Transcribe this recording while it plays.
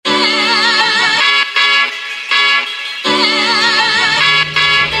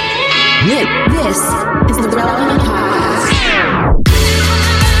This is the Relevant Podcast.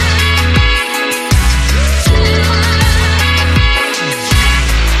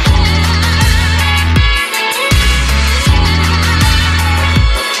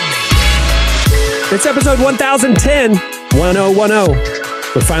 It's episode 1010, 1010.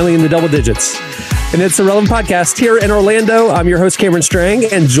 We're finally in the double digits. And it's the Relevant Podcast here in Orlando. I'm your host, Cameron Strang,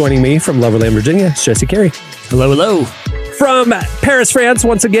 and joining me from Loverland, Virginia, is Jesse Carey. Hello, hello. From Paris, France,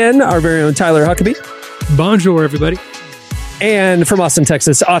 once again, our very own Tyler Huckabee. Bonjour, everybody. And from Austin,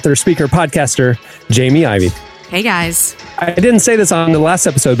 Texas, author, speaker, podcaster, Jamie Ivey. Hey, guys. I didn't say this on the last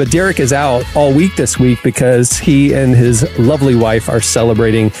episode, but Derek is out all week this week because he and his lovely wife are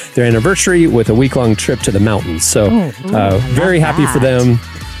celebrating their anniversary with a week-long trip to the mountains. So very happy for them.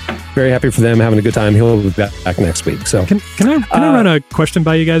 Very happy for them, having a good time. He'll be back next week. So can I run a question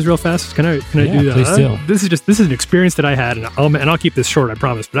by you guys real fast? Can I do that? Please do. This is an experience that I had, and I'll keep this short, I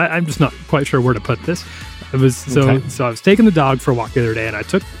promise. But I'm just not quite sure where to put this. It was so I was taking the dog for a walk the other day, and I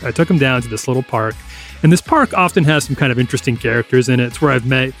took him down to this little park. And this park often has some kind of interesting characters in it. It's where I've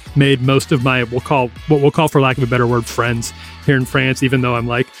made most of my what we'll call, for lack of a better word, friends here in France. Even though I'm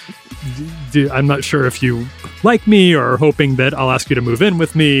like, I'm not sure if you like me or hoping that I'll ask you to move in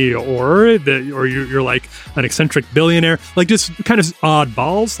with me, or you're like an eccentric billionaire, like just kind of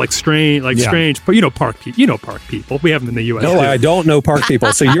oddballs, like strange. But park people. We have them in the U.S. No, too. I don't know park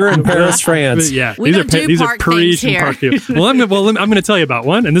people. So you're in Paris, France. Yeah, these are Parisian park people. Well, I'm going to tell you about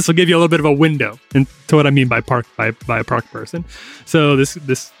one, and this will give you a little bit of a window into what I mean by park by a park person. So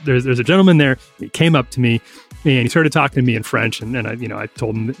there's a gentleman there. He came up to me. And he started talking to me in French, and I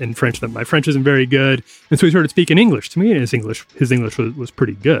told him in French that my French isn't very good, and so he started speaking English to me, and his English was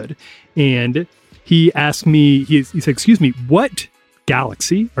pretty good. And he asked me, he said, "Excuse me, what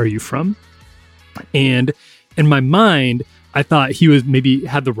galaxy are you from?" And in my mind, I thought he was maybe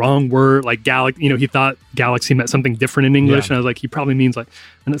had the wrong word, like galaxy. He thought galaxy meant something different in English, and I was like, he probably means like.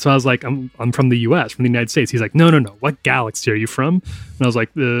 And so I was like, I'm from the U.S., from the United States. He's like, no. What galaxy are you from? And I was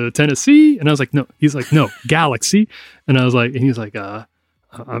like, Tennessee. And I was like, no. He's like, no, galaxy. And I was like, and he's like,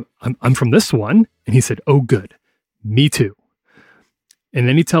 I'm from this one. And he said, oh, good, me too. And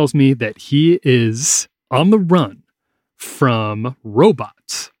then he tells me that he is on the run from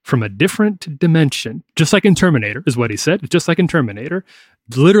robots from a different dimension, just like in Terminator, is what he said. Just like in Terminator,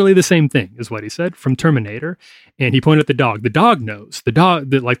 literally the same thing is what he said from Terminator. And he pointed at the dog. The dog knows. The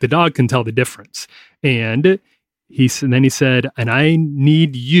dog can tell the difference. And then he said, and I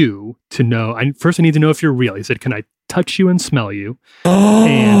need you to know. First, I need to know if you're real. He said, can I touch you and smell you?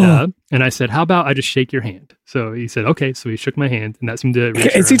 And I said, how about I just shake your hand? So he said, okay. So he shook my hand, and that seemed to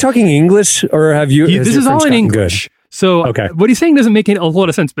reassure Is he him. Talking English, or have you? This is all in English. Good. So what he's saying doesn't make a whole lot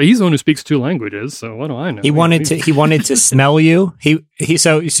of sense, but he's the one who speaks two languages. So what do I know? He wanted to smell you.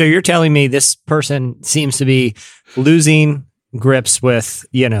 So you're telling me this person seems to be losing grips with,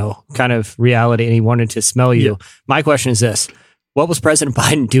 kind of reality, and he wanted to smell you. Yeah. My question is this. What was President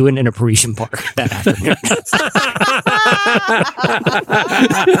Biden doing in a Parisian park that afternoon?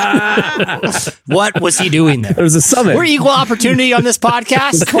 What was he doing there? There was a summit. We're equal opportunity on this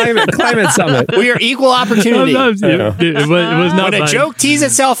podcast. Climate summit. We are equal opportunity. It was not. When a joke tees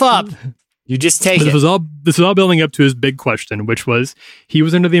itself up, you just take it. This was all building up to his big question, which was he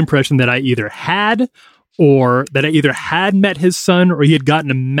was under the impression that I either had met his son, or he had gotten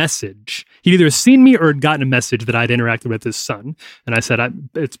a message. He'd either seen me or had gotten a message that I'd interacted with his son. And I said,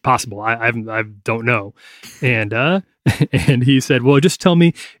 it's possible. I don't know. And and he said, well, just tell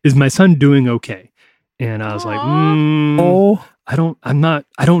me, is my son doing okay? And I was like, I don't know.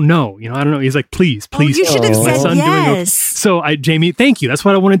 I don't know. He's like, please. You should have said son yes. Doing okay? So Jamie, thank you. That's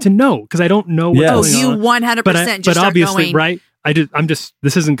what I wanted to know, because I don't know what's going on. You 100% but obviously, right?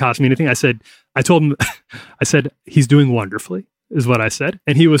 This isn't costing me anything. I told him, I said, he's doing wonderfully, is what I said.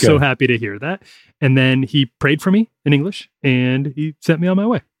 And he was so happy to hear that. And then he prayed for me in English, and he sent me on my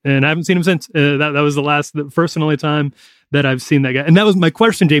way. And I haven't seen him since. That was the first and only time that I've seen that guy. And that was my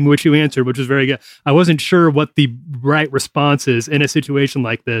question, Jamie, which you answered, which was very good. I wasn't sure what the right response is in a situation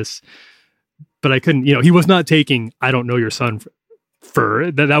like this, but I couldn't, he was not taking, I don't know your son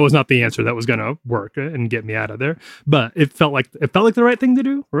for that was not the answer that was going to work and get me out of there. But it felt like the right thing to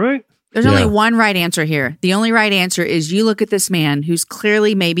do, right? There's only one right answer here. The only right answer is you look at this man who's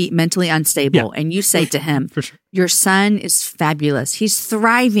clearly maybe mentally unstable, and you say to him, for sure, your son is fabulous. He's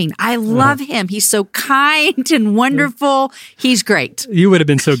thriving. I love him. He's so kind and wonderful. He's great. You would have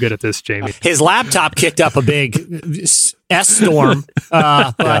been so good at this, Jamie. His laptop kicked up a big S-Storm.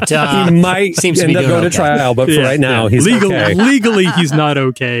 But he might seems to end be up doing going to okay. trial, but for right now, he's okay. Legally, he's not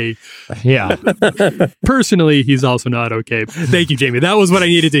okay. Yeah. Personally, he's also not okay. Thank you, Jamie. That was what I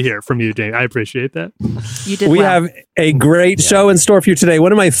needed to hear from you, Jamie. I appreciate that. You did We well. have a great show in store for you today.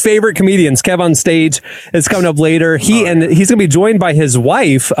 One of my favorite comedians, Kev on Stage, is coming up later. He's going to be joined by his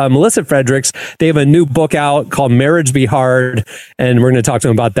wife, Melissa Fredericks. They have a new book out called Marriage Be Hard, and we're going to talk to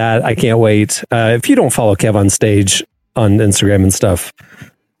him about that. I can't wait. If you don't follow Kev on Stage on Instagram and stuff,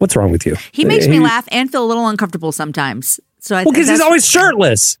 what's wrong with you? He makes me laugh and feel a little uncomfortable sometimes. So because he's always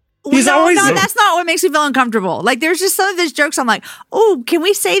shirtless. He's always. No, that's not what makes me feel uncomfortable. Like there's just some of his jokes. I'm like, oh, can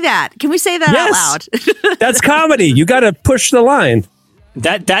we say that? Can we say that out loud? That's comedy. You got to push the line.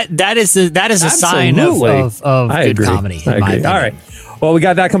 That is a sign of I good agree. comedy. I agree. All right. Well, we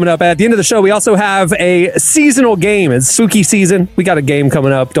got that coming up. At the end of the show, we also have a seasonal game. It's spooky season. We got a game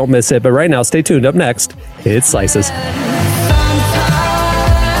coming up. Don't miss it. But right now, stay tuned. Up next, it's Slices.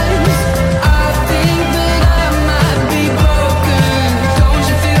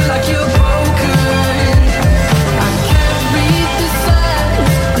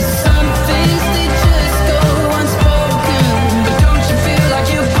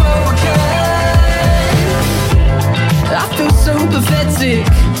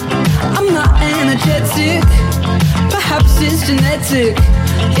 I'm not energetic. Perhaps it's genetic.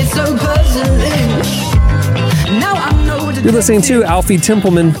 It's so puzzling. Now I know. You're listening to Alfie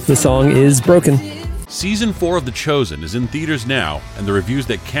Templeman. The song is Broken. Season 4 of The Chosen is in theaters now, and the reviews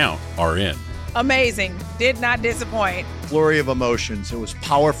that count are in. Amazing. Did not disappoint. Flurry of emotions. It was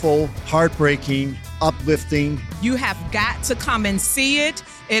powerful, heartbreaking, uplifting. You have got to come and see it.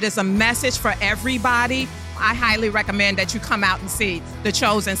 It is a message for everybody. I highly recommend that you come out and see The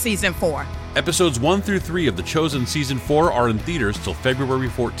Chosen Season 4. Episodes 1 through 3 of The Chosen Season 4 are in theaters till February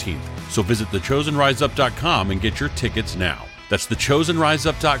 14th. So visit thechosenriseup.com and get your tickets now. That's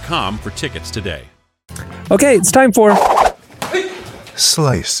thechosenriseup.com for tickets today. Okay, it's time for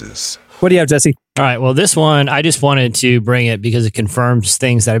Slices. What do you have, Jesse? All right. Well, this one, I just wanted to bring it because it confirms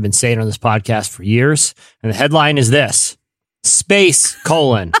things that I've been saying on this podcast for years. And the headline is this: Space,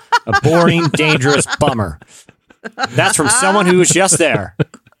 a boring, dangerous bummer. That's from someone who was just there.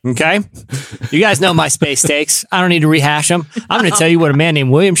 Okay? You guys know my space takes. I don't need to rehash them. I'm going to tell you what a man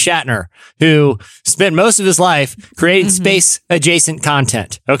named William Shatner, who spent most of his life creating space-adjacent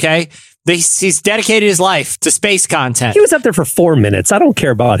content, okay? He's dedicated his life to space content. He was up there for 4 minutes. I don't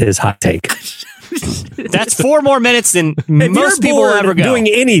care about his hot take. That's 4 more minutes than most people will ever go. Doing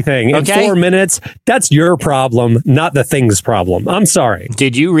anything in 4 minutes, that's your problem, not the thing's problem. I'm sorry.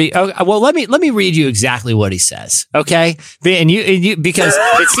 Did you read? Oh, well, let me read you exactly what he says, okay? And you because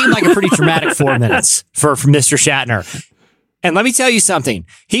it seemed like a pretty traumatic 4 minutes for Mr. Shatner. And let me tell you something.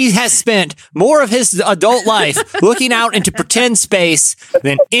 He has spent more of his adult life looking out into pretend space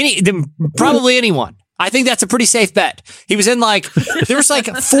than probably anyone. I think that's a pretty safe bet. He was in there was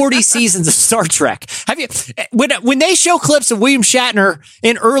 40 seasons of Star Trek. Have you, when they show clips of William Shatner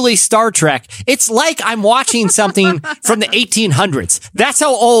in early Star Trek, it's like I'm watching something from the 1800s. That's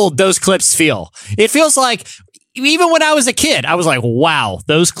how old those clips feel. It feels like even when I was a kid, I was like, wow,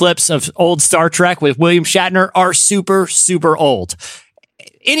 those clips of old Star Trek with William Shatner are super, super old.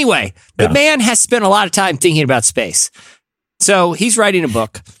 Anyway, the man has spent a lot of time thinking about space. So he's writing a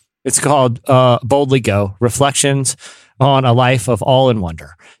book. It's called Boldly Go, Reflections on a Life of Awe and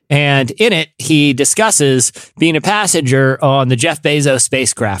Wonder. And in it, he discusses being a passenger on the Jeff Bezos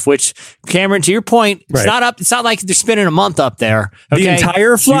spacecraft, which, Cameron, to your point, it's not like they're spending a month up there. Okay? The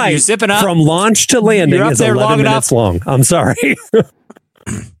entire flight you're zipping up, from launch to landing is 11 minutes long. I'm sorry.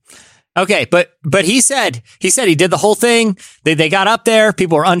 Okay, but he said he did the whole thing. They got up there,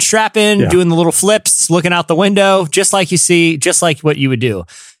 people were unstrapping, doing the little flips, looking out the window, just like what you would do.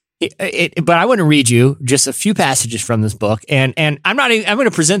 But I want to read you just a few passages from this book, and I'm going to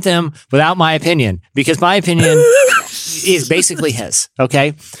present them without my opinion, because my opinion is basically his.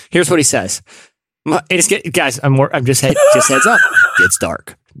 Okay, here's what he says. Guys, I'm just heads up. It's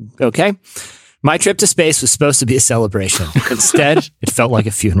dark. Okay. My trip to space was supposed to be a celebration. Instead, it felt like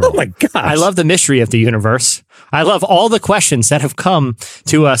a funeral. Oh my gosh. I love the mystery of the universe. I love all the questions that have come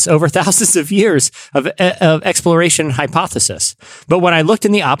to us over thousands of years of exploration and hypothesis. But when I looked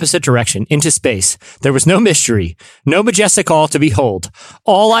in the opposite direction, into space, there was no mystery, no majestic awe to behold.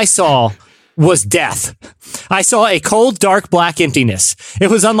 All I saw was death. I saw a cold, dark, black emptiness.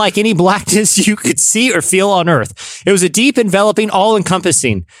 It was unlike any blackness you could see or feel on Earth. It was a deep, enveloping,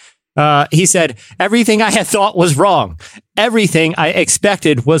 all-encompassing. He said, everything I had thought was wrong. Everything I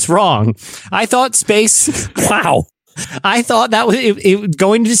expected was wrong. I thought space. Wow. I thought that was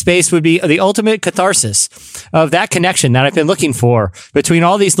going to space would be the ultimate catharsis of that connection that I've been looking for between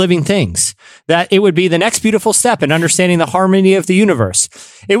all these living things. That it would be the next beautiful step in understanding the harmony of the universe.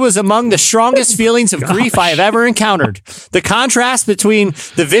 It was among the strongest feelings of grief I have ever encountered. The contrast between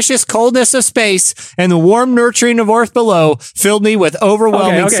the vicious coldness of space and the warm nurturing of Earth below filled me with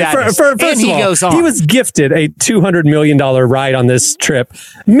overwhelming sadness. First of all, goes on. He was gifted a $200 million ride on this trip.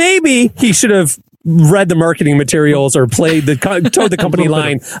 Maybe he should have read the marketing materials or towed the company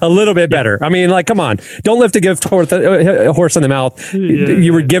line a little bit better. I mean, like, come on. Don't lift a gift horse in the mouth.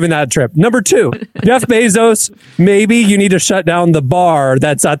 You were given that trip. Number 2, Jeff Bezos, maybe you need to shut down the bar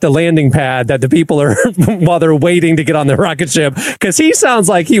that's at the landing pad that the people are while they're waiting to get on the rocket ship, because he sounds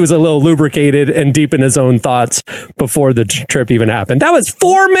like he was a little lubricated and deep in his own thoughts before the trip even happened. That was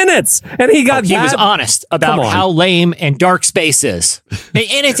 4 minutes and he got He was honest about how lame and dark space is.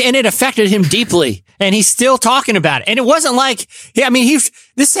 and it affected him deeply. And he's still talking about it. And it wasn't like,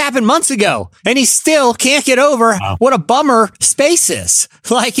 this happened months ago and he still can't get over what a bummer space is.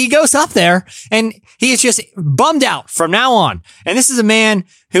 Like, he goes up there and he is just bummed out from now on. And this is a man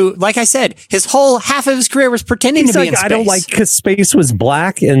who, like I said, his whole half of his career was pretending to be in space. I don't like because space was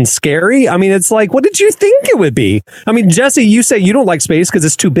black and scary. I mean, it's like, what did you think it would be? I mean, Jesse, you say you don't like space because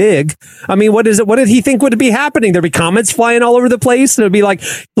it's too big. I mean, what is it? What did he think would be happening? There'd be comets flying all over the place. And it'd be like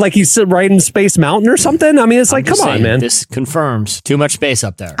he's riding Space Mountain or something. I mean, it's like, come on, man. This confirms too much space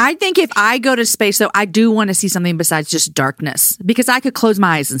up there. I think if I go to space, though, I do want to see something besides just darkness, because I could close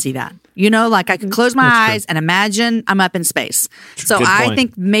my eyes and see that. Like I could close my eyes and imagine I'm up in space. So I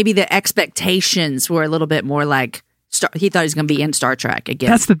think maybe the expectations were a little bit more like he thought he was going to be in Star Trek again.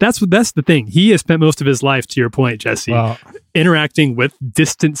 That's the thing. He has spent most of his life, to your point, Jesse, interacting with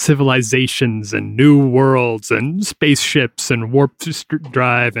distant civilizations and new worlds and spaceships and warp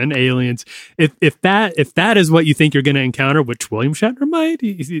drive and aliens. If that is what you think you're going to encounter, which William Shatner might,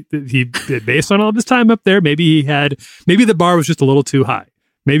 he based on all of his time up there, maybe the bar was just a little too high.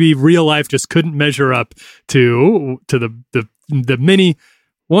 Maybe real life just couldn't measure up to the many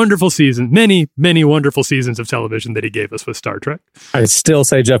wonderful seasons of television that he gave us with Star Trek. I still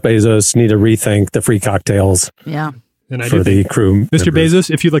say Jeff Bezos need to rethink the free cocktails. Yeah. And for the crew. Mr. Bezos,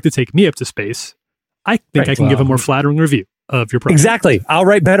 if you'd like to take me up to space, I think I can give a more flattering review of your product. Exactly. I'll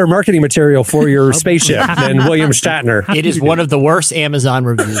write better marketing material for your spaceship than William Shatner. It is one of the worst Amazon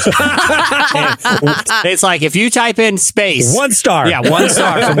reviews. It's like, if you type in space, 1 star. Yeah, 1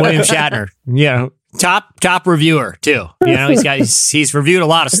 star from William Shatner. Top reviewer too. He's reviewed a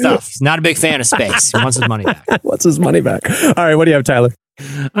lot of stuff. He's not a big fan of space. He wants his money back. What's his money back? All right, what do you have, Tyler?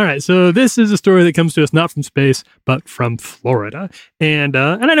 All right, so this is a story that comes to us not from space, but from Florida. And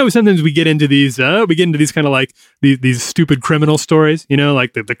I know sometimes we get into these kind of like these stupid criminal stories,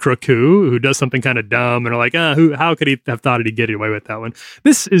 like the crook who does something kind of dumb and are like, how could he have thought he'd get away with that one?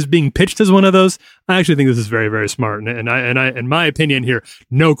 This is being pitched as one of those. I actually think this is very, very smart. And I in my opinion here,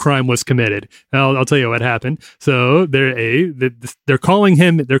 no crime was committed. I'll tell you what happened. So they're calling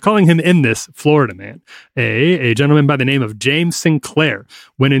him in this Florida man, a gentleman by the name of James Sinclair,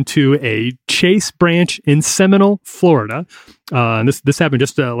 went into a Chase branch in Seminole, Florida. And this happened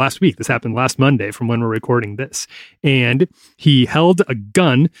just last week. This happened last Monday from when we're recording this. And he held a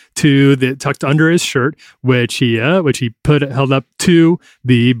gun tucked under his shirt, which he held up to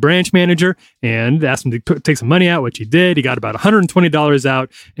the branch manager and asked him to take some money out, which he did. He got about $120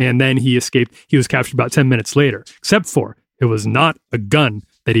 out, and then he escaped. He was captured about 10 minutes later, except for it was not a gun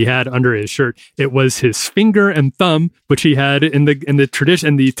that he had under his shirt. It was his finger and thumb, which he had in the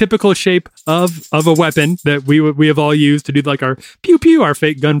tradition, the typical shape of a weapon that we have all used to do like our pew pew, our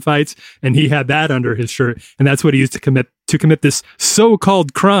fake gunfights. And he had that under his shirt, and that's what he used to commit this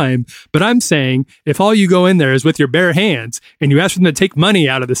so-called crime. But I'm saying, if all you go in there is with your bare hands and you ask them to take money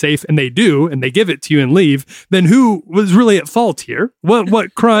out of the safe, and they do, and they give it to you and leave, then who was really at fault here?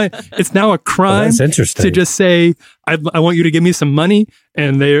 What crime? It's now a crime that's interesting. To just say, I want you to give me some money,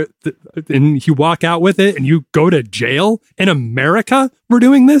 and you walk out with it and you go to jail in America. We're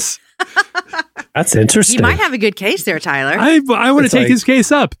doing this. That's interesting. You might have a good case there, Tyler. I want to take his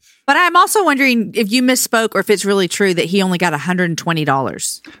case up. But I'm also wondering if you misspoke or if it's really true that he only got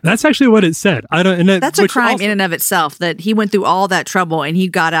 $120. That's actually what it said. That's a crime in and of itself, that he went through all that trouble and he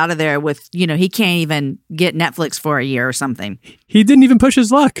got out of there with, he can't even get Netflix for a year or something. He didn't even push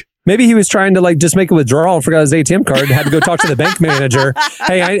his luck. Maybe he was trying to like just make a withdrawal, forgot his ATM card, had to go talk to the bank manager.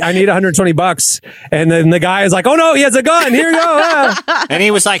 Hey, I need $120. And then the guy is like, oh no, he has a gun. Here you go. And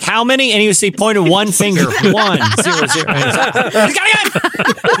he was like, how many? And he pointed one finger. 1, 0, 0. And he's like, he's got a gun!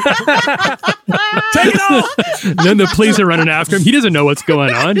 Take it all! And then the police are running after him. He doesn't know what's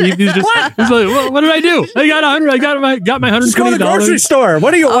going on. He's like, well, what did I do? I got 100. I got my $120. Just go to the grocery store. What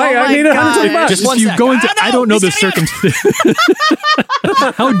do you? I need $120. Just one sec. I don't know the circumstance.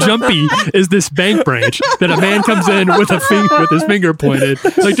 How jumpy is this bank branch that a man comes in with his finger pointed?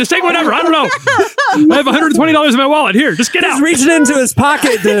 Like, just take whatever. I don't know. I have $120 in my wallet. Here, just get out. He's reaching into his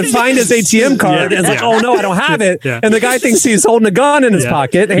pocket to find his ATM card. And it's like, oh no, I don't have it. Yeah. And the guy thinks he's holding a gun in his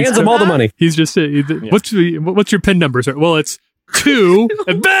pocket and hands him all the money. He's just, what's your PIN number, sir? Well, it's 2.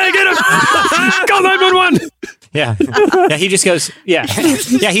 And bang, get him! Call 911! Yeah. He just goes, yeah.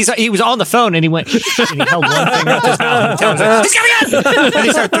 He was on the phone and he went, and he held one finger up his mouth and like, he's coming in! And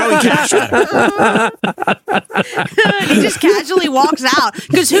he started throwing cash at him. He just casually walks out.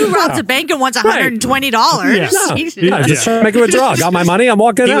 Because who robs a bank and wants $120? Yeah. I'm just trying to make a withdrawal. Got my money. I'm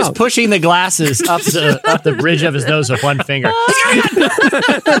walking He out. was pushing the glasses up the bridge of his nose with one finger.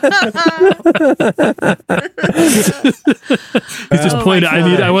 He's just pointing.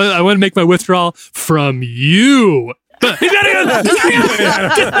 I want to make my withdrawal from you. He's out of here!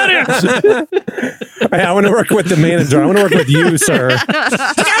 Get out of here! Hey, I want to work with the manager. I want to work with you, sir.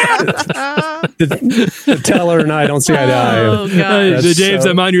 The teller and I don't see eye to eye. Oh, God. James,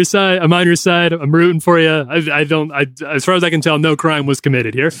 I'm on your side. I'm rooting for you. As far as I can tell, no crime was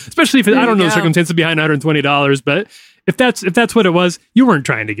committed here. Especially if I don't know the circumstances behind $120, but if that's what it was, you weren't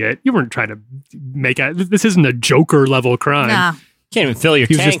trying to make it. This isn't a Joker level crime. Nah. Can't even fill your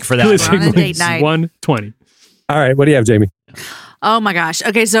tank for that. We're on a date night. 120. All right, what do you have, Jamie? Oh my gosh.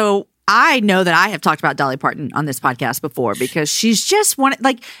 Okay, so I know that I have talked about Dolly Parton on this podcast before because she's just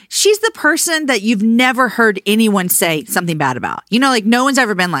she's the person that you've never heard anyone say something bad about. You know, like no one's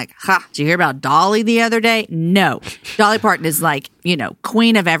ever been like, did you hear about Dolly the other day? No. Dolly Parton is like,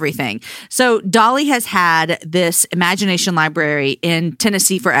 queen of everything. So Dolly has had this imagination library in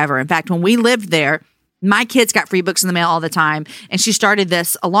Tennessee forever. In fact, when we lived there, my kids got free books in the mail all the time. And she started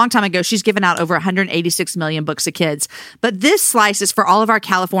this a long time ago. She's given out over 186 million books to kids. But this slice is for all of our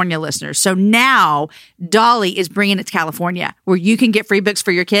California listeners. So now Dolly is bringing it to California where you can get free books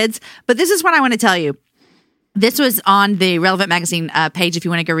for your kids. But this is what I want to tell you. This was on the Relevant Magazine page if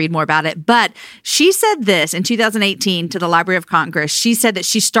you want to go read more about it. But she said this in 2018 to the Library of Congress. She said that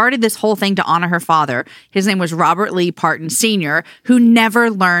she started this whole thing to honor her father. His name was Robert Lee Parton Sr., who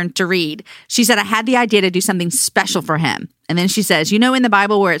never learned to read. She said, I had the idea to do something special for him. And then she says, in the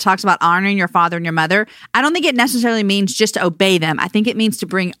Bible where it talks about honoring your father and your mother, I don't think it necessarily means just to obey them. I think it means to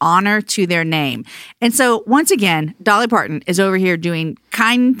bring honor to their name. And so once again, Dolly Parton is over here doing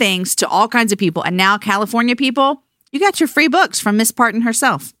kind things to all kinds of people. And now California people, you got your free books from Miss Parton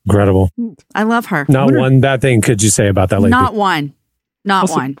herself. Incredible. I love her. Not one bad thing could you say about that lady. Not one. Not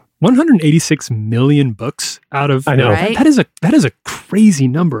one. 186 million books out of... I know. Right? That is a crazy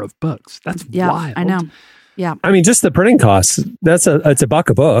number of books. That's wild. I know. Yeah. I mean, just the printing costs. It's $1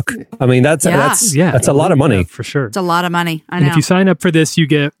 a book. I mean, that's a lot of money. Yeah, for sure. It's a lot of money. I And know. if you sign up for this, you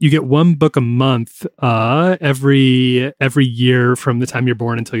get one book a month every year from the time you're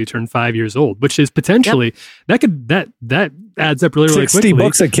born until you turn 5 years old, which is potentially that adds up really 60 quickly.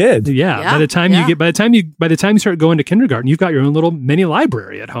 books a kid. Yeah. By the time you start going to kindergarten, you've got your own little mini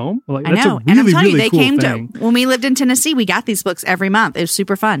library at home. Like, I know. That's a really, and I'm telling you, really they cool came thing. to, when we lived in Tennessee, we got these books every month. It was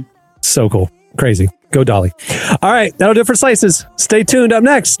super fun. So cool. Crazy. Go Dolly. All right. That'll do it for Slices. Stay tuned. Up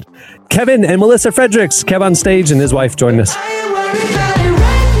next, Kevin and Melissa Fredericks. Kev on stage and his wife joining us.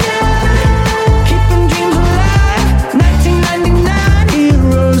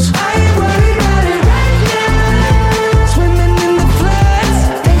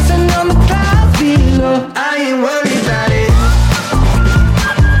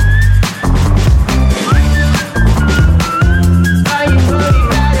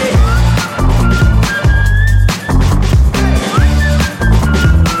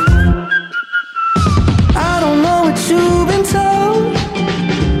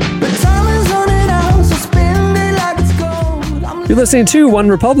 You're listening to One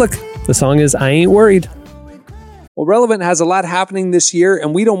Republic. The song is I Ain't Worried. Well, Relevant has a lot happening this year,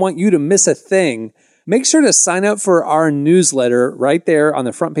 and we don't want you to miss a thing. Make sure to sign up for our newsletter right there on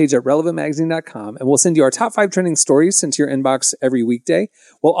the front page at relevantmagazine.com, and we'll send you our top 5 trending stories sent to your inbox every weekday.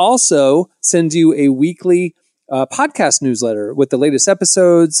 We'll also send you a weekly podcast newsletter with the latest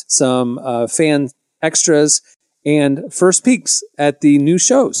episodes, some fan extras, and first peeks at the new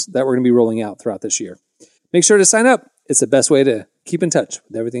shows that we're going to be rolling out throughout this year. Make sure to sign up. It's the best way to keep in touch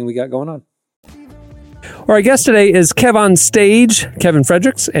with everything we got going on. Our guest today is Kevin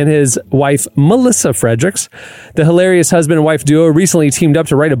Fredericks, and his wife, Melissa Fredericks. The hilarious husband and wife duo recently teamed up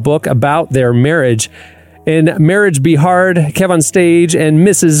to write a book about their marriage. In Marriage Be Hard, Kevin Stage and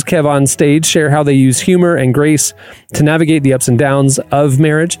Mrs. Kevin Stage share how they use humor and grace to navigate the ups and downs of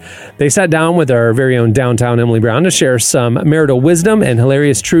marriage. They sat down with our very own downtown Emily Brown to share some marital wisdom and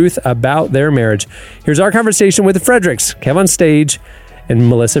hilarious truth about their marriage. Here's our conversation with the Fredericks, Kevin Stage and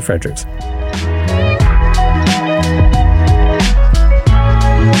Melissa Fredericks.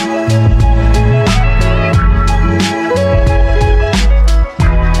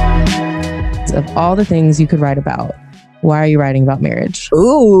 Of all the things you could write about, why are you writing about marriage?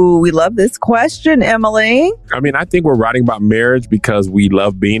 Ooh, we love this question, Emily. I mean, I think we're writing about marriage because we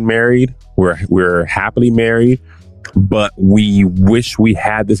love being married. We're happily married, but we wish we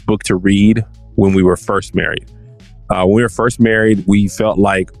had this book to read when we were first married. When we were first married, we felt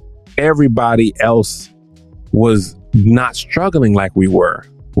like everybody else was not struggling like we were.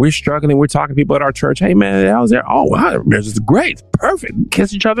 We're struggling. We're talking to people at our church. Hey, man, I was there. Oh, wow, marriage is great. It's perfect.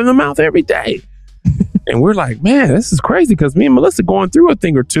 Kiss each other in the mouth every day. And we're like, man, this is crazy because me and Melissa going through a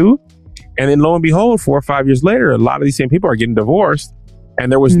thing or two. And then lo and behold, 4 or 5 years later, a lot of these same people are getting divorced.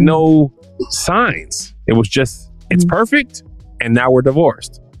 And there was no signs. It was just, it's perfect. And now we're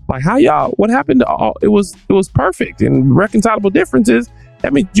divorced. Like, how y'all, what happened to all? It was perfect. And reconcilable differences.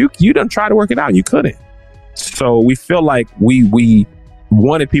 I mean, you done tried to work it out and you couldn't. So we feel like we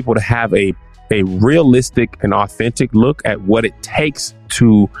wanted people to have a realistic and authentic look at what it takes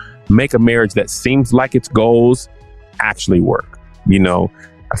to make a marriage that seems like its goals actually work. You know,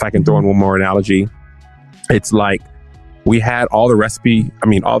 if I can throw in one more analogy, it's like we had all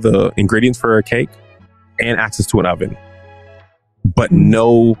the ingredients for a cake and access to an oven, but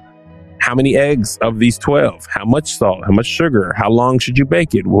know how many eggs of these 12, how much salt, how much sugar, how long should you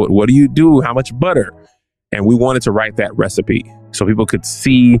bake it? What do you do? How much butter? And we wanted to write that recipe so people could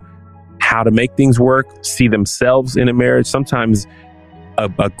see how to make things work, see themselves in a marriage. Sometimes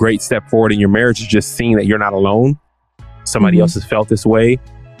a great step forward in your marriage is just seeing that you're not alone. Somebody else has felt this way.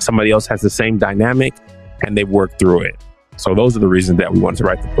 Somebody else has the same dynamic and they've worked through it. So those are the reasons that we wanted to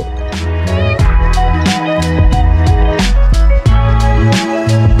write the book.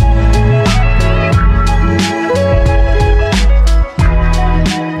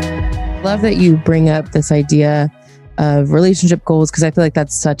 Love that you bring up this idea of relationship goals, because I feel like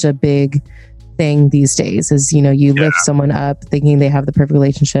that's such a big thing these days is, you know, you lift someone up thinking they have the perfect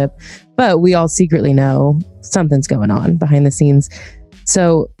relationship, but we all secretly know something's going on behind the scenes.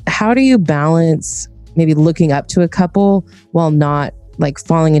 So how do you balance maybe looking up to a couple while not like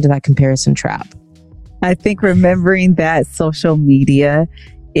falling into that comparison trap? I think remembering that social media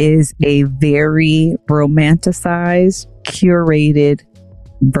is a very romanticized, curated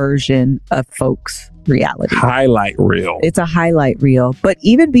version of folks' reality. Highlight reel. It's a highlight reel. But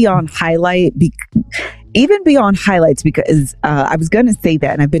even beyond highlights, because I was going to say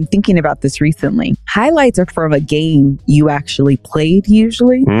that, and I've been thinking about this recently. Highlights are from a game you actually played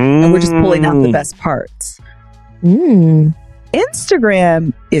usually, and we're just pulling out the best parts.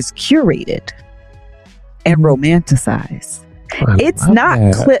 Instagram is curated and romanticized. It's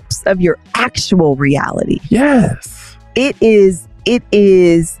not clips of your actual reality. Yes. It is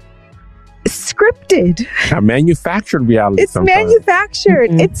scripted. A manufactured reality. It's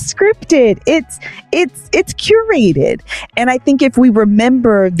manufactured. It's scripted. It's curated. And I think if we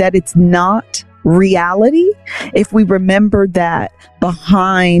remember that it's not reality, if we remember that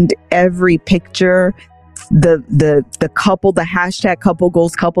behind every picture, the couple, the hashtag couple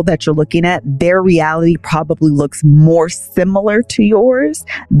goals couple that you're looking at, their reality probably looks more similar to yours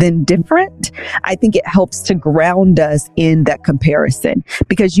than different. I think it helps to ground us in that comparison,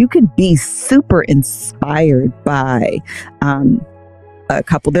 because you can be super inspired by a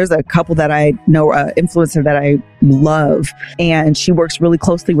couple. There's a couple that I know, influencer that I love, and she works really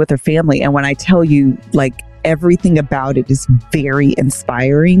closely with her family. And when I tell you, like, everything about it is very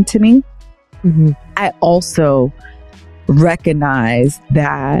inspiring to me. I also recognize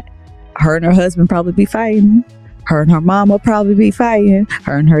that her and her husband probably be fighting. Her and her mama probably be fighting.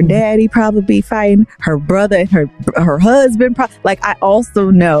 Her and her daddy probably be fighting. Her brother and her husband. Like, I also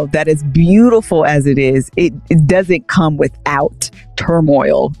know that as beautiful as it is, it doesn't come without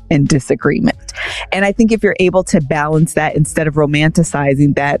turmoil and disagreement. And I think if you're able to balance that instead of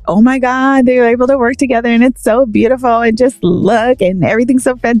romanticizing that, oh my God, they're able to work together and it's so beautiful and just look and everything's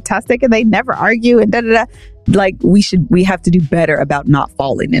so fantastic and they never argue and da da da. Like we have to do better about not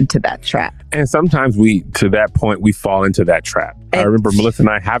falling into that trap. And sometimes to that point, we fall into that trap. I remember Melissa and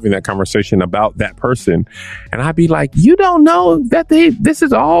I having that conversation about that person. And I'd be like, you don't know that this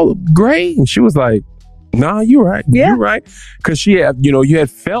is all great. And she was like, nah, you're right. Yeah. You're right. Because you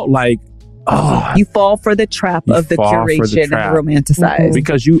had felt like, you fall for the trap of the curation and the romanticize.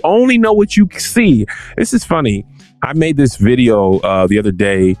 Because you only know what you see. This is funny. I made this video the other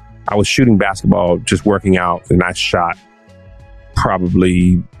day. I was shooting basketball, just working out, and I shot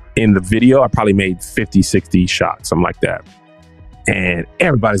probably in the video, I probably made 50, 60 shots, something like that. And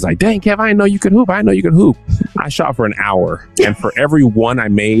everybody's like, dang, Kev, I didn't know you could hoop. I shot for an hour. And for every one I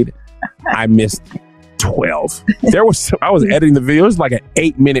made, I missed 12. I was editing the video. It was like an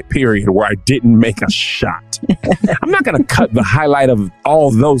 8-minute period where I didn't make a shot. I'm not going to cut the highlight of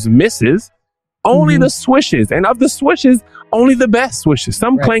all those misses. Only the swishes. And of the swishes, only the best swishes.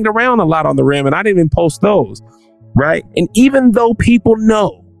 Some clanged around a lot on the rim and I didn't even post those. Right. And even though people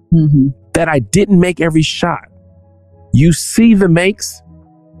know that I didn't make every shot, you see the makes,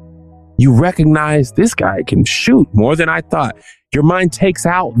 you recognize this guy can shoot more than I thought. Your mind takes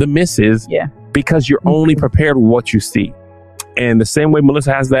out the misses because you're only prepared with what you see. And the same way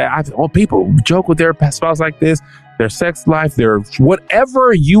Melissa has that, people joke with their spouse like this, their sex life, their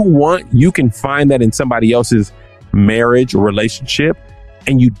whatever you want, you can find that in somebody else's marriage or relationship,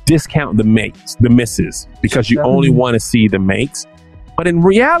 and you discount the misses because you only want to see the makes. But in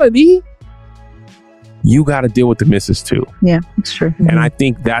reality, you got to deal with the misses too. Yeah, it's true. And I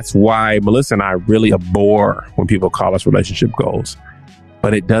think that's why Melissa and I really abhor when people call us relationship goals.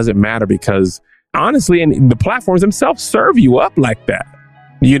 But it doesn't matter because honestly, and the platforms themselves serve you up like that,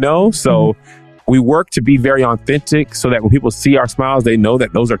 So we work to be very authentic so that when people see our smiles, they know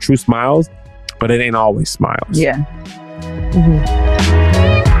that those are true smiles, but it ain't always smiles. Yeah.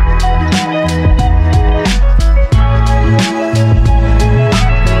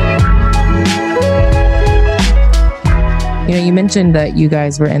 You mentioned that you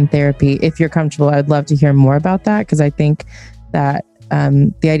guys were in therapy. If you're comfortable, I'd love to hear more about that because I think that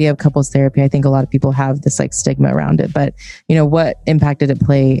the idea of couples therapy, I think a lot of people have this stigma around it. But, what impact did it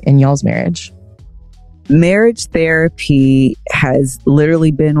play in y'all's marriage? Marriage therapy has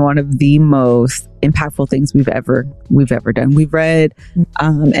literally been one of the most impactful things we've ever done. We've read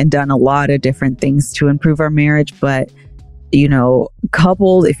and done a lot of different things to improve our marriage, but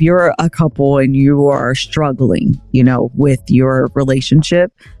couples, if you're a couple and you are struggling, with your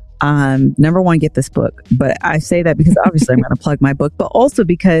relationship, number one, get this book. But I say that because obviously I'm going to plug my book, but also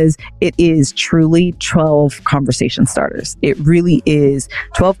because it is truly 12 conversation starters. It really is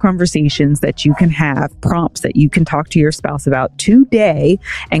 12 conversations that you can have, prompts that you can talk to your spouse about today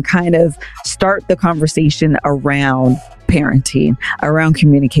and kind of start the conversation around parenting, around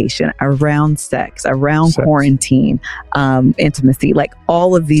communication, around sex, around quarantine, intimacy, like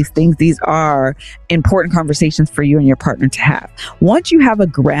all of these things. These are important conversations for you and your partner to have. Once you have a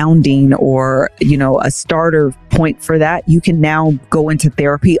grounding or, a starter point for that, you can now go into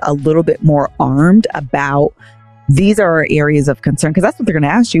therapy a little bit more armed about these are our areas of concern. Because that's what they're going to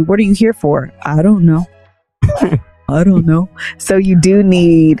ask you. What are you here for? I don't know. I don't know. So you do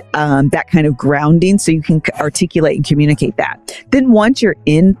need that kind of grounding so you can articulate and communicate that. Then once you're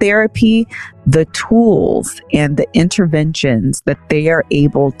in therapy, the tools and the interventions that they are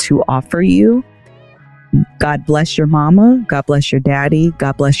able to offer you, God bless your mama, God bless your daddy,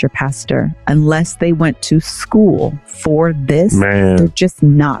 God bless your pastor. Unless they went to school for this, they're just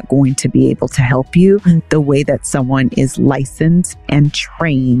not going to be able to help you the way that someone is licensed and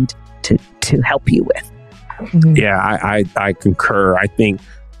trained to help you with. Yeah, I concur. I think,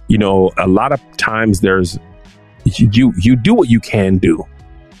 a lot of times there's, you do what you can do.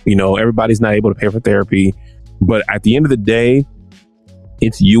 Everybody's not able to pay for therapy, but at the end of the day,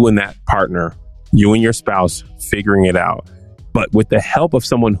 it's you and that partner, you and your spouse figuring it out. But with the help of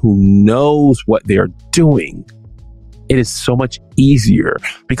someone who knows what they're doing, it is so much easier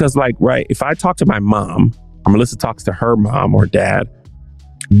because if I talk to my mom or Melissa talks to her mom or dad,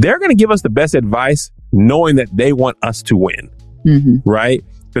 they're going to give us the best advice knowing that they want us to win, right?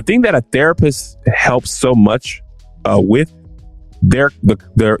 The thing that a therapist helps so much with their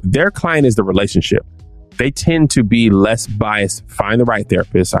client is the relationship. They tend to be less biased. Find the right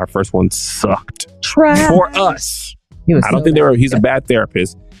therapist. Our first one sucked for us. I don't think he's a bad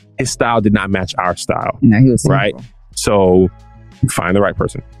therapist. His style did not match our style. No, he was right. So find the right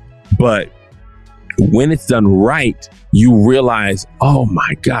person. But when it's done right, you realize, oh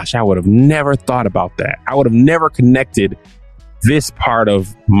my gosh, I would have never thought about that. I would have never connected this part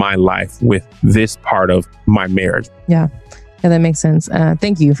of my life with this part of my marriage. Yeah, that makes sense.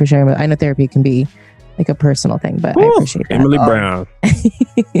 Thank you for sharing. I know therapy can be like a personal thing, but I appreciate that. Emily Brown.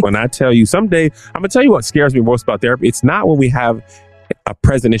 When I tell you someday, I'm going to tell you what scares me most about therapy. It's not when we have a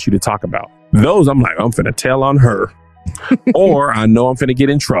present issue to talk about. Those I'm like, I'm finna tell on her. Or I know I'm finna get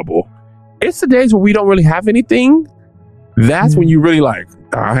in trouble. It's the days where we don't really have anything. That's when you really like,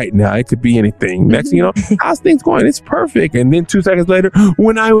 all right, now it could be anything. Next thing you know, how's things going? It's perfect. And then 2 seconds later,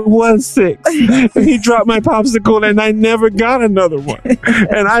 when I was 6, he dropped my popsicle and I never got another one.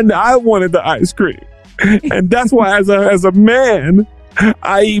 And I wanted the ice cream. And that's why as a man,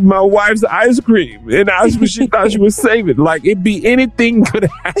 I eat my wife's ice cream. And she thought she was saving. Like, it'd be anything could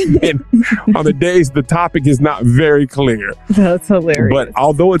happen on the days the topic is not very clear. That's hilarious. But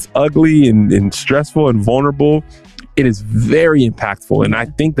although it's ugly and stressful and vulnerable, it is very impactful. And I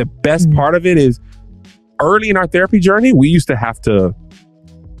think the best part of it is early in our therapy journey, we used to have to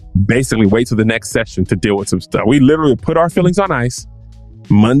basically wait till the next session to deal with some stuff. We literally put our feelings on ice.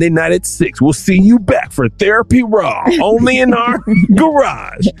 Monday night at 6, we'll see you back for Therapy Raw, only in our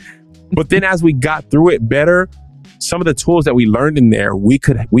garage. But then as we got through it better, some of the tools that we learned in there, we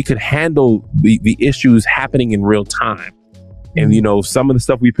could handle the issues happening in real time. And, you know, some of the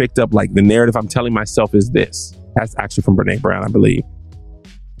stuff we picked up, like the narrative I'm telling myself is this. That's actually from Brene Brown, I believe.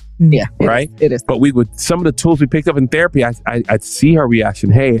 Yeah. Right? It is. But some of the tools we picked up in therapy, I'd see her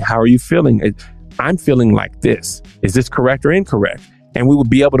reaction. Hey, how are you feeling? I'm feeling like this. Is this correct or incorrect? And we would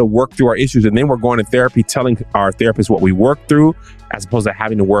be able to work through our issues. And then we're going to therapy, telling our therapist what we worked through, as opposed to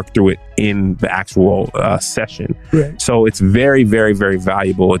having to work through it in the actual session. Right. So it's very, very, very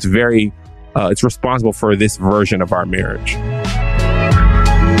valuable. It's it's responsible for this version of our marriage.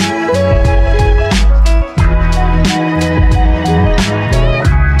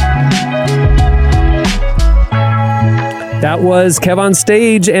 That was Kev on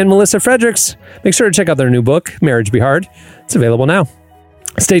Stage and Melissa Fredericks. Make sure to check out their new book, Marriage Be Hard. It's available now.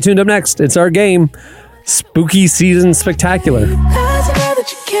 Stay tuned. Up next, it's our game, Spooky Season Spectacular.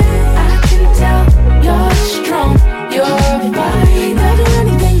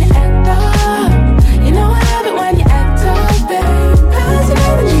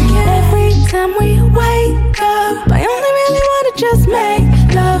 Just make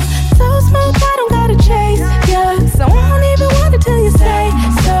love so smooth, I don't gotta chase. Yeah, so I don't even wanna till you say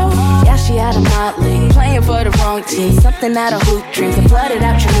so. Yeah, she out of Motley, playing for the wrong team. Something out of hoop dreams and flooded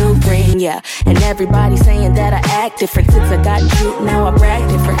out your new ring. Yeah, and everybody saying that I act different since I got you. Now I brag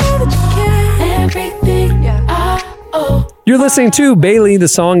different. Everything, yeah. You're listening to Bailey. The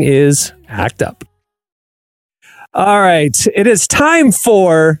song is Act Up. All right, it is time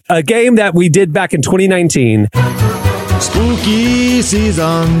for a game that we did back in 2019. Spooky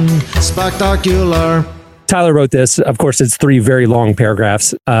Season Spectacular. Tyler wrote this. Of course, it's 3 very long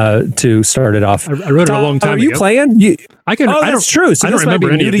paragraphs to start it off. I wrote it a long time ago. Are you playing? That's true. So I don't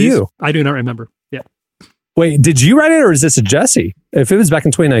remember any of these. You. I do not remember. Yeah. Wait, did you write it or is this a Jesse? If it was back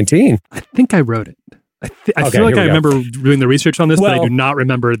in 2019. I think I wrote it. I feel like I remember doing the research on this, but I do not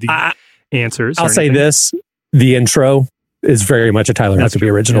remember the answers. I'll say this. The intro is very much a Tyler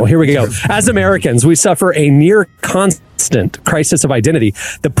Huckabee original. Yeah. Here we go. As Americans, we suffer a near constant crisis of identity.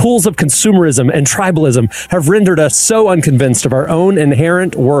 The pools of consumerism and tribalism have rendered us so unconvinced of our own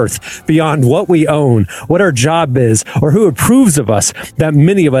inherent worth beyond what we own, what our job is, or who approves of us, that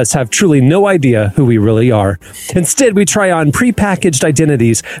many of us have truly no idea who we really are. Instead, we try on prepackaged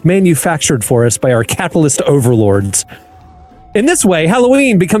identities manufactured for us by our capitalist overlords. In this way,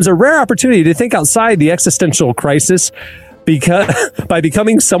 Halloween becomes a rare opportunity to think outside the existential crisis by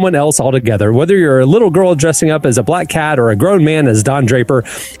becoming someone else altogether. Whether you're a little girl dressing up as a black cat or a grown man as Don Draper,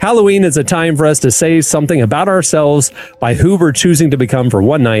 Halloween is a time for us to say something about ourselves by who we're choosing to become for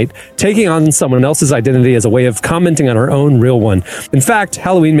one night, taking on someone else's identity as a way of commenting on our own real one. In fact,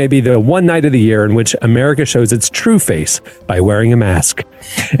 Halloween may be the one night of the year in which America shows its true face by wearing a mask.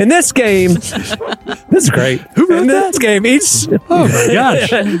 In this game, this is great. Who wrote this game, oh my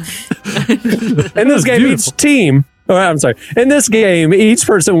gosh. In this game, each team in this game, each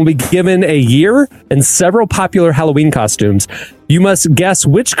person will be given a year and several popular Halloween costumes. You must guess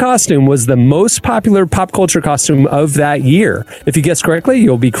which costume was the most popular pop culture costume of that year. If you guess correctly,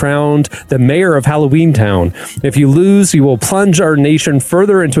 you'll be crowned the mayor of Halloween Town. If you lose, you will plunge our nation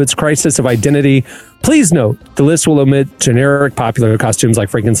further into its crisis of identity. Please note, the list will omit generic popular costumes like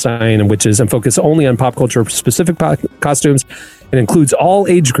Frankenstein and witches and focus only on pop culture specific costumes. It includes all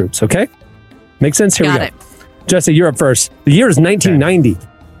age groups, okay? Make sense? Here we go. Jesse, you're up first. The year is 1990.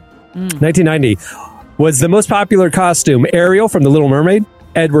 1990. Was the most popular costume Ariel from The Little Mermaid,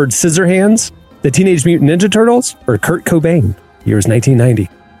 Edward Scissorhands, the Teenage Mutant Ninja Turtles, or Kurt Cobain? Year's 1990.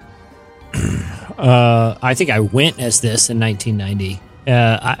 I think I went as this in 1990.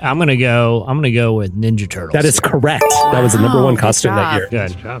 I'm gonna go with Ninja Turtles. That is correct. That was the number one costume that year.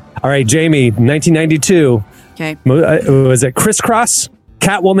 Good job. All right, Jamie, 1992. Okay. Was it Crisscross,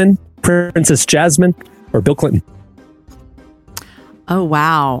 Catwoman, Princess Jasmine, or Bill Clinton? Oh,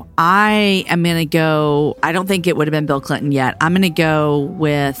 wow. I am going to go. I don't think it would have been Bill Clinton yet. I'm going to go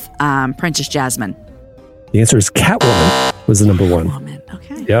with Princess Jasmine. The answer is Catwoman was the number one. Catwoman.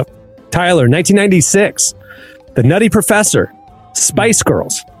 Okay. Yep. Tyler, 1996. The Nutty Professor, Spice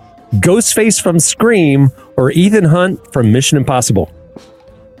Girls, Ghostface from Scream, or Ethan Hunt from Mission Impossible?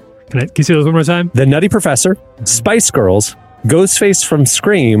 Can you say those one more time? The Nutty Professor, Spice Girls, Ghostface from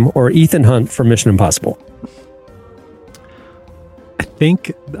Scream, or Ethan Hunt from Mission Impossible?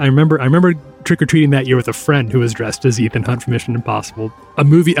 I remember trick-or-treating that year with a friend who was dressed as Ethan Hunt from Mission Impossible,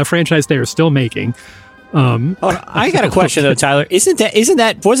 a franchise they are still making. I got a question though, Tyler. Isn't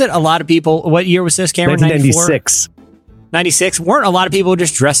that wasn't a lot of people? What year was this, Cameron? 1996. 96. Weren't a lot of people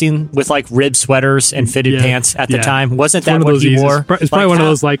just dressing with like rib sweaters and fitted pants at the time? Wasn't that what he wore? It's probably one of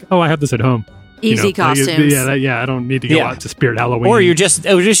those like, I have this at home. Easy costumes. I don't need to go out to Spirit Halloween. Or it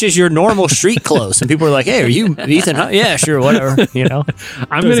was just your normal street clothes, and people were like, "Hey, are you Ethan Hunt?" Yeah, sure, whatever. I think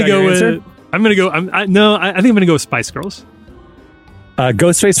I'm gonna go with Spice Girls.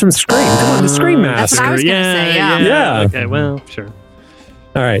 Ghostface from Scream. Come on, the Scream mask. That's what I was gonna say. Yeah. Okay, well, sure.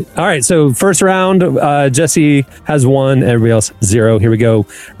 All right. So first round, Jesse has 1, everybody else 0. Here we go.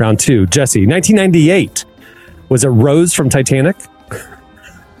 Round 2. Jesse, 1998. Was it Rose from Titanic,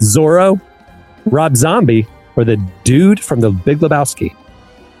 Zorro, Rob Zombie, or the dude from The Big Lebowski?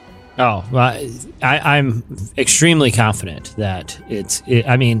 Oh, I'm extremely confident that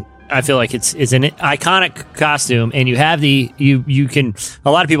I feel like it's an iconic costume, and you have you can.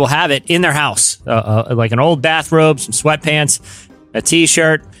 A lot of people have it in their house, like an old bathrobe, some sweatpants, a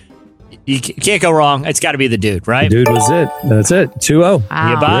t-shirt. You can't go wrong. It's got to be the dude, right? The dude was it. That's it. 2-0. Wow.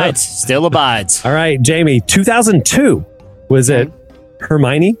 He abides. Still abides. All right, Jamie. 2002. Was it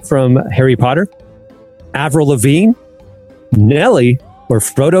Hermione from Harry Potter, Avril Lavigne, Nelly, or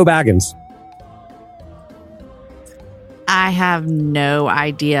Frodo Baggins? I have no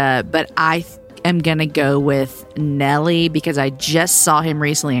idea, but I am going to go with Nelly because I just saw him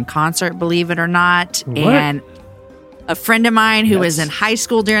recently in concert, believe it or not. What? And a friend of mine who was in high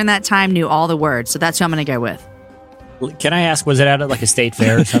school during that time knew all the words. So that's who I'm going to go with. Can I ask, was it at like a state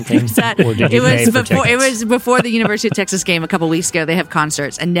fair or something? It was before the University of Texas game a couple weeks ago. They have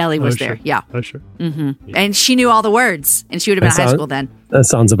concerts, and Nelly was there. Yeah. Oh, sure. Mm-hmm. And she knew all the words, and she would have been in high school then. That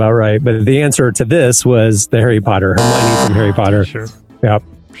sounds about right. But the answer to this was the Harry Potter, Hermione from Harry Potter. Sure. Yep.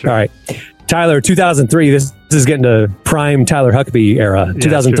 Sure. All right. Tyler, 2003. This is getting to prime Tyler Huckabee era.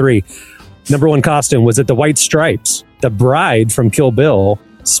 2003. Number one costume. Was it the White Stripes, the Bride from Kill Bill,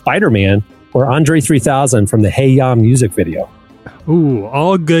 Spider-Man, or Andre 3000 from the Hey Ya music video? Ooh,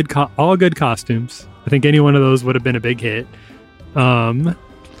 all good costumes. I think any one of those would have been a big hit. I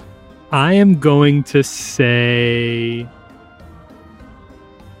am going to say,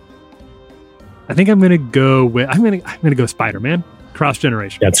 I think I'm going to go Spider-Man. Cross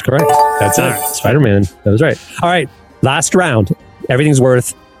generation. That's correct. That's it. Right. Spider-Man. That was right. All right. Last round. Everything's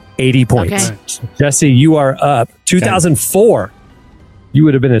worth 80 points. Okay. Jesse, you are up. 2004. You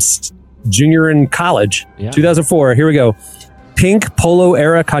would have been a junior in college. 2004. Here we go. Pink polo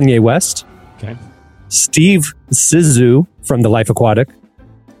era Kanye West. Okay. Steve Zissou from The Life Aquatic.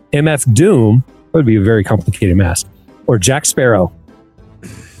 MF Doom. That would be a very complicated mask. Or Jack Sparrow.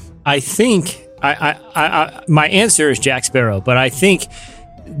 I think my answer is Jack Sparrow, but I think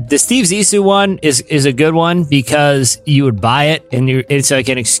the Steve Zissou one is a good one because you would buy it and it's like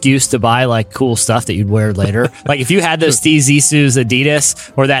an excuse to buy like cool stuff that you'd wear later. Like if you had those Steve Zissou's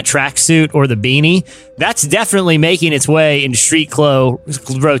Adidas or that tracksuit or the beanie, that's definitely making its way into street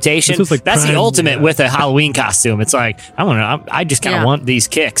clothes rotation. That's the ultimate with a Halloween costume. It's like, I just kind of want these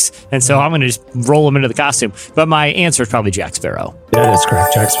kicks. And so I'm going to just roll them into the costume. But my answer is probably Jack Sparrow. That is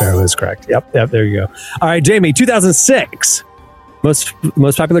correct. Jack Sparrow is correct. Yep. There you go. All right, Jamie, 2006. Most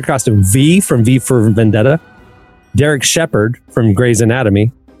popular costume, V from V for Vendetta. Derek Shepherd from Grey's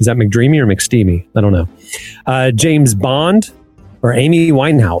Anatomy. Is that McDreamy or McSteamy? I don't know. James Bond or Amy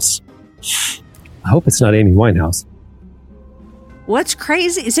Winehouse? I hope it's not Amy Winehouse. What's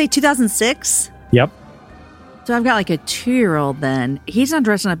crazy? You say 2006? Yep. So I've got like a 2-year-old then. He's not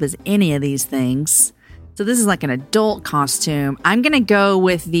dressing up as any of these things. So this is like an adult costume. I'm going to go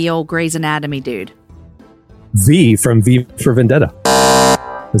with the old Grey's Anatomy dude. V from V for Vendetta.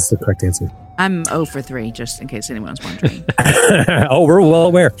 That's the correct answer. I'm 0 for 3, just in case anyone's wondering. Oh, we're well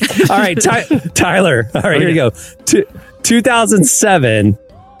aware. All right, Tyler. All right, here you go. 2007.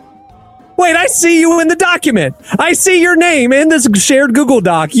 Wait, I see you in the document. I see your name in this shared Google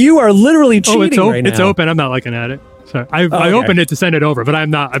Doc. You are literally cheating right now. It's open. I'm not looking at it. Sorry. I opened it to send it over, but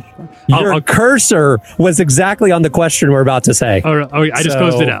I'm not. Your cursor was exactly on the question we're about to say. I just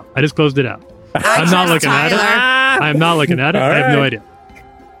closed it out. I'm not looking at it. I'm not looking at it. I have no idea.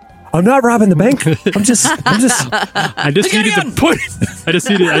 I'm not robbing the bank. I'm just. I just needed to put. I just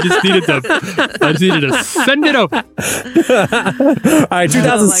needed to send it over. All right,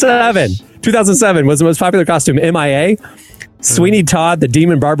 2007. 2007 was the most popular costume. MIA, Sweeney Todd, the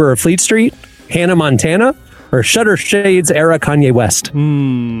Demon Barber of Fleet Street, Hannah Montana, or Shutter Shades era Kanye West.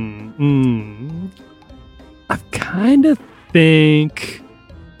 I kind of think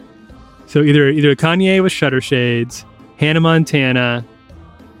so. Either Kanye with Shutter Shades, Hannah Montana.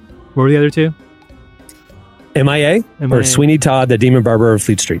 What were the other two? MIA or Sweeney Todd, the Demon Barber of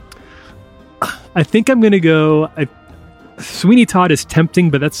Fleet Street? I think I'm going to go... Sweeney Todd is tempting,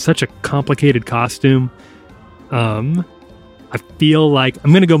 but that's such a complicated costume. I feel like...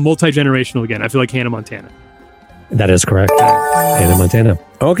 I'm going to go multi-generational again. I feel like Hannah Montana. That is correct. Hannah Montana.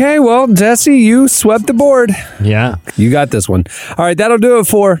 Okay, well, Jesse, you swept the board. Yeah. You got this one. All right, that'll do it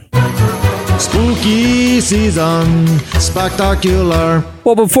for... Spooky season, spectacular.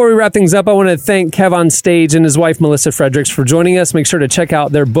 Well, before we wrap things up, I want to thank Kev on stage and his wife, Melissa Fredericks, for joining us. Make sure to check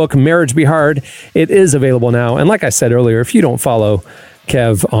out their book, Marriage Be Hard. It is available now. And like I said earlier, if you don't follow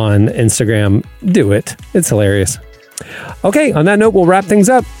Kev on Instagram, do it. It's hilarious. Okay, on that note, we'll wrap things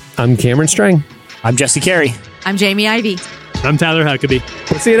up. I'm Cameron Strang. I'm Jesse Carey. I'm Jamie Ivey. I'm Tyler Huckabee.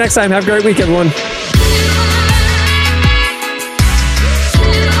 We'll see you next time. Have a great week, everyone.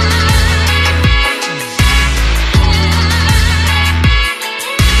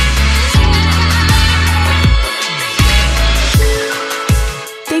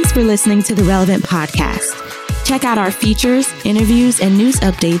 Thanks for listening to the Relevant Podcast. Check out our features, interviews, and news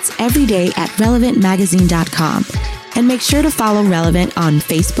updates every day at relevantmagazine.com. And make sure to follow Relevant on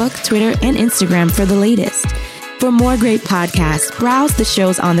Facebook, Twitter, and Instagram for the latest. For more great podcasts, browse the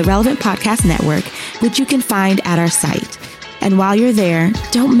shows on the Relevant Podcast Network, which you can find at our site. And while you're there,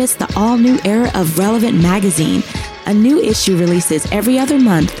 don't miss the all-new era of Relevant Magazine. A new issue releases every other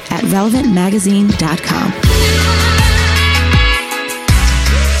month at relevantmagazine.com.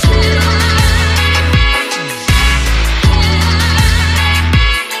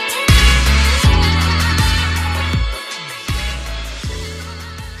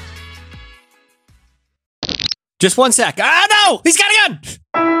 Just 1 sec. Ah, no! He's got a gun!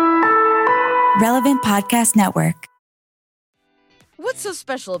 Relevant Podcast Network. What's so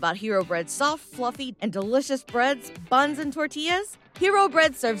special about Hero Bread's soft, fluffy, and delicious breads, buns, and tortillas? Hero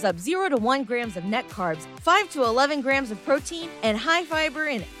Bread serves up 0 to 1 grams of net carbs, 5 to 11 grams of protein, and high fiber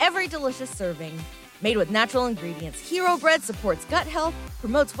in every delicious serving. Made with natural ingredients, Hero Bread supports gut health,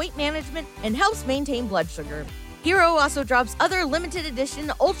 promotes weight management, and helps maintain blood sugar. Hero also drops other limited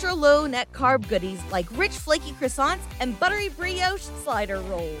edition ultra-low net carb goodies like rich flaky croissants and buttery brioche slider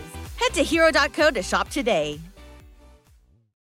rolls. Head to hero.co to shop today.